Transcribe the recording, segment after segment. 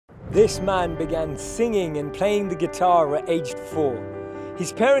This man began singing and playing the guitar at age 4.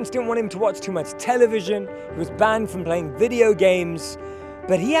 His parents didn't want him to watch too much television, he was banned from playing video games,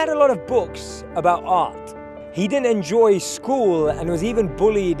 but he had a lot of books about art. He didn't enjoy school and was even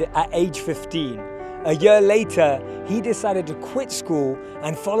bullied at age 15. A year later, he decided to quit school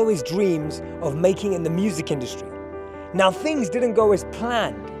and follow his dreams of making it in the music industry. Now, things didn't go as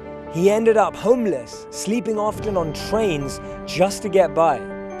planned. He ended up homeless, sleeping often on trains just to get by.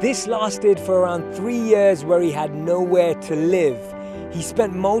 This lasted for around 3 years where he had nowhere to live. He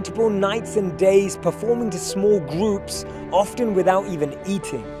spent multiple nights and days performing to small groups, often without even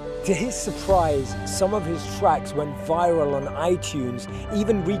eating. To his surprise, some of his tracks went viral on iTunes,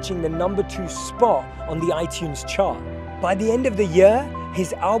 even reaching the #2 spot on the iTunes chart. By the end of the year,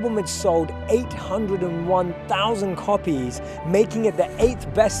 his album had sold 801,000 copies, making it the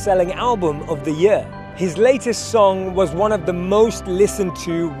 8th best-selling album of the year. His latest song was one of the most listened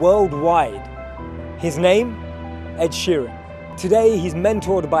to worldwide. His name? Ed Sheeran. Today, he's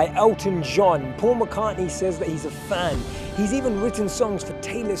mentored by Elton John. Paul McCartney says that he's a fan. He's even written songs for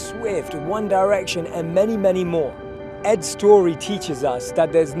Taylor Swift, One Direction, and many, many more. Ed's story teaches us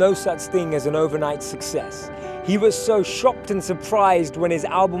that there's no such thing as an overnight success. He was so shocked and surprised when his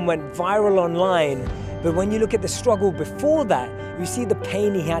album went viral online, but when you look at the struggle before that, you see the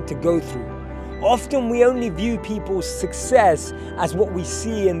pain he had to go through. Often we only view people's success as what we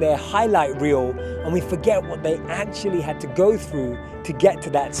see in their highlight reel, and we forget what they actually had to go through to get to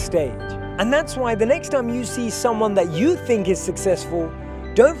that stage. And that's why the next time you see someone that you think is successful,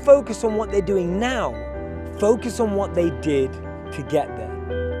 don't focus on what they're doing now. Focus on what they did to get there.